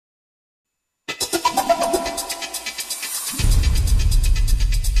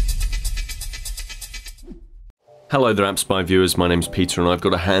Hello there, App Spy viewers, my name's Peter and I've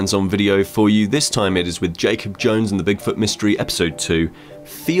got a hands-on video for you. This time it is with Jacob Jones and the Bigfoot Mystery, Episode 2,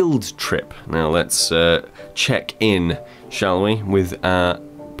 Field Trip. Now let's check in, shall we, with our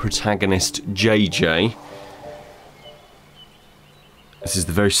protagonist JJ. This is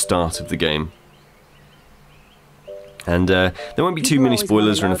the very start of the game. And there won't be too many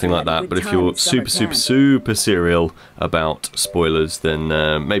spoilers or anything like that, but if you're super serial about spoilers, then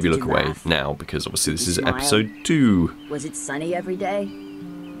maybe look away now, because obviously this is episode 2. Was it sunny every day?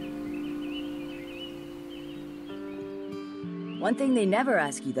 One thing they never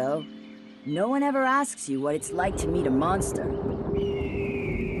ask you, though, no one ever asks you what it's like to meet a monster.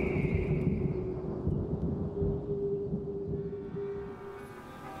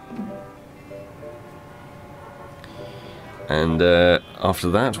 And after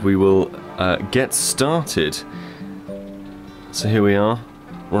that, we will get started. So here we are.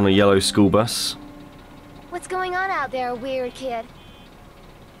 We're on a yellow school bus. What's going on out there, weird kid?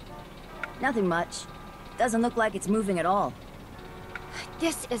 Nothing much. Doesn't look like it's moving at all.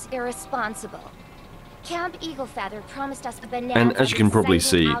 This is irresponsible. Camp Eagle Feather promised us a banana. And as you can probably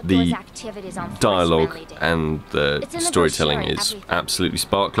see, the dialogue and the storytelling is absolutely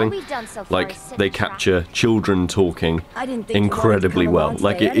sparkling. Like, they capture children talking incredibly well.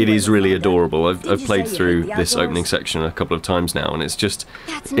 Like, it is really adorable. I've played through this opening section a couple of times now, and it's just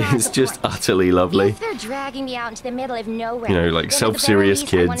utterly lovely. They're dragging me out into the middle of nowhere. You know, like self-serious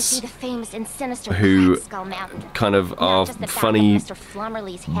kids who kind of are funny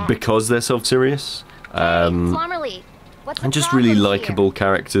because they're self-serious. And just really likable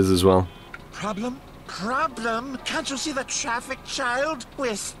characters as well. Problem? Can't you see the traffic, child?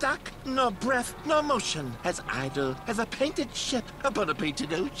 We're stuck. No breath, no motion. As idle as a painted ship upon a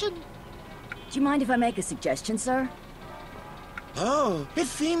painted ocean. Do you mind if I make a suggestion, sir? Oh, it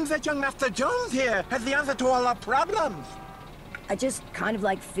seems that young Master Jones here has the answer to all our problems. I just kind of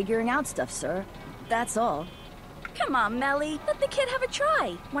like figuring out stuff, sir. That's all. Come on, Melly. Let the kid have a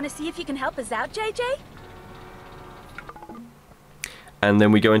try. Want to see if you can help us out, JJ? And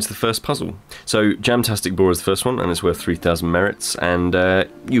then we go into the first puzzle. So, Jamtastic Boar is the first one, and it's worth 3,000 merits. And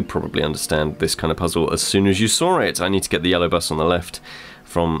you probably understand this kind of puzzle as soon as you saw it. I need to get the yellow bus on the left,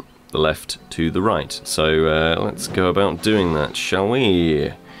 from the left to the right. So, let's go about doing that, shall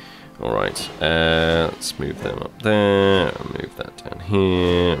we? Alright, let's move them up there, move that down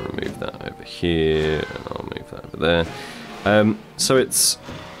here, move that over here, and I'll move that over there. So it's...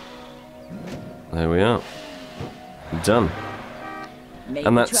 there we are. Done.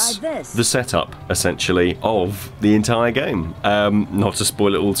 And that's the setup, essentially, of the entire game. Not to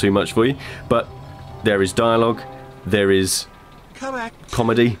spoil it all too much for you, but there is dialogue, there is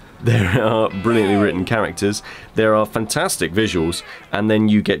comedy, there are brilliantly written characters, there are fantastic visuals, and then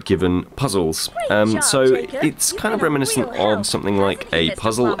you get given puzzles. So it's kind of reminiscent of something like a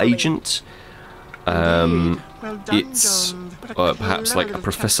puzzle agent. It's perhaps like a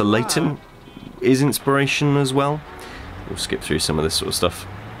Professor Layton is inspiration as well. We'll skip through some of this sort of stuff.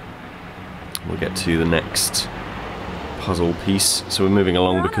 We'll get to the next puzzle piece. So we're moving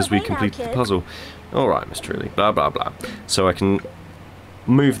along because we completed the puzzle. Alright, Mr. Ely, blah blah blah. So I can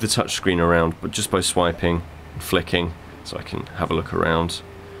move the touchscreen around, but just by swiping and flicking, so I can have a look around.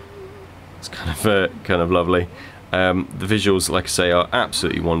 It's kind of lovely. The visuals, like I say, are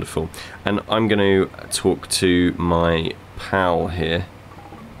absolutely wonderful. And I'm going to talk to my pal here.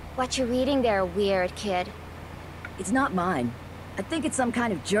 What you reading there, weird kid? It's not mine. I think it's some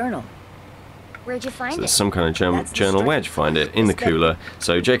kind of journal. Where'd you find it? It's some kind of journal. Where'd you find it? In the cooler.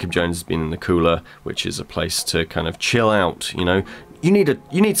 So Jacob Jones has been in the cooler, which is a place to kind of chill out, you know. You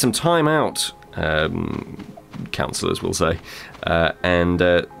need some time out, counsellors will say.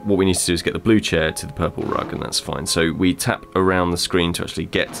 What we need to do is get the blue chair to the purple rug, and that's fine. So we tap around the screen to actually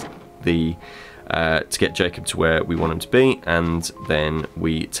get the to get Jacob to where we want him to be, and then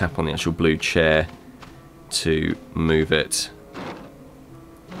we tap on the actual blue chair to move it.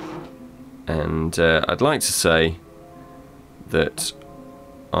 And I'd like to say that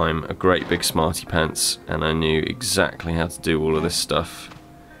I'm a great big smarty pants and I knew exactly how to do all of this stuff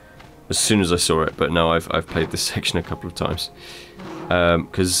as soon as I saw it, but no, I've played this section a couple of times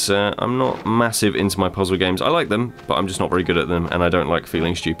because I'm not massive into my puzzle games. I like them, but I'm just not very good at them, and I don't like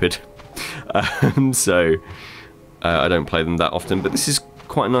feeling stupid. So I don't play them that often, but this is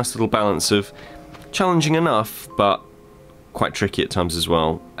quite a nice little balance of challenging enough, but quite tricky at times as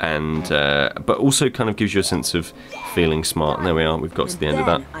well, and but also kind of gives you a sense of feeling smart. And there we are, we've got to the end of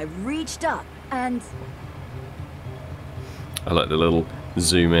that. I reached up and I like the little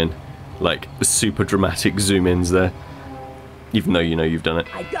zoom in, like super dramatic zoom ins there. Even though you know you've done it.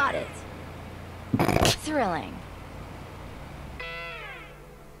 I got it. Thrilling.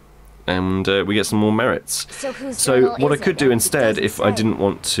 and we get some more merits. whose So journal what I is could it? do instead, doesn't if I say. didn't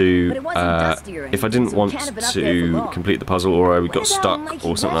want to, But it wasn't dusty or if I anything, didn't so want kind of up there for to long. complete the puzzle, or I got What about stuck Mikey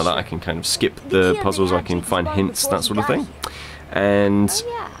or something like that, I Rusher? can kind of skip The kid the that puzzles. I had can Jake's find phone hints, before that he sort of got thing. here. And Oh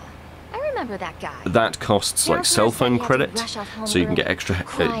yeah, I remember that guy. that costs like Sarah cell said he phone had to credit, rush off home so you can early, get extra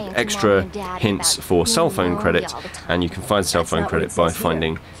crying to Mom extra and Dad hints about for being cell phone lonely credit, all the time. and you can find cell That's phone not what credit it by says here.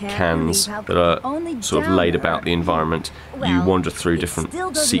 finding Can't cans believe how that are only sort of down laid there. about the environment. You Well, wander through it different still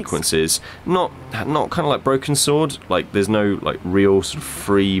doesn't sequences, not kind of like Broken Sword, like there's no like real sort of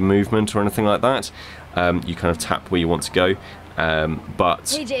free movement or anything like that. You kind of tap where you want to go. But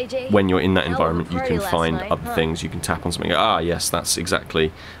Hey, JJ. when you're in that Hell of a environment, you party can last find night, other huh? things. You can tap on something. Ah, yes, that's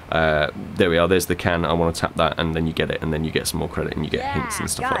exactly. There we are. There's the can. I want to tap that, and then you get it, and then you get some more credit, and you get hints and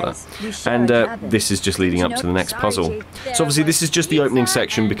stuff guys, like we that. share And a cabin. this is just leading Didn't up you to the know? next Sorry, puzzle. Jake. So obviously this is just the opening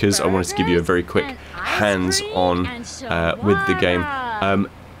section because I wanted to give you a very quick hands-on with the game.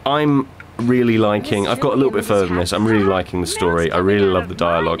 I'm really liking. I've got a little bit further than this. I'm really liking the story. I really love the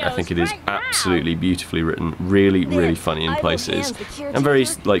dialogue. I think it is absolutely beautifully written. Really, really funny in places, and very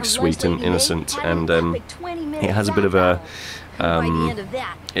like sweet and innocent. And it has a bit of a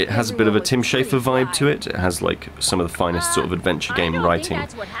Tim Schafer vibe to it. It has like some of the finest sort of adventure game writing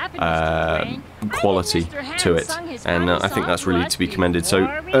quality to it, and I think that's really to be commended. So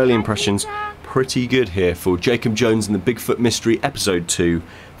early impressions, pretty good here for Jacob Jones and the Bigfoot Mystery Episode 2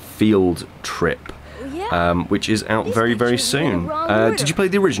 Field Trip, which is out very, very soon. Did you play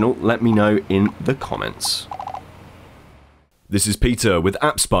the original? Let me know in the comments. This is Peter with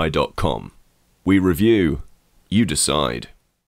AppSpy.com. We review, you decide.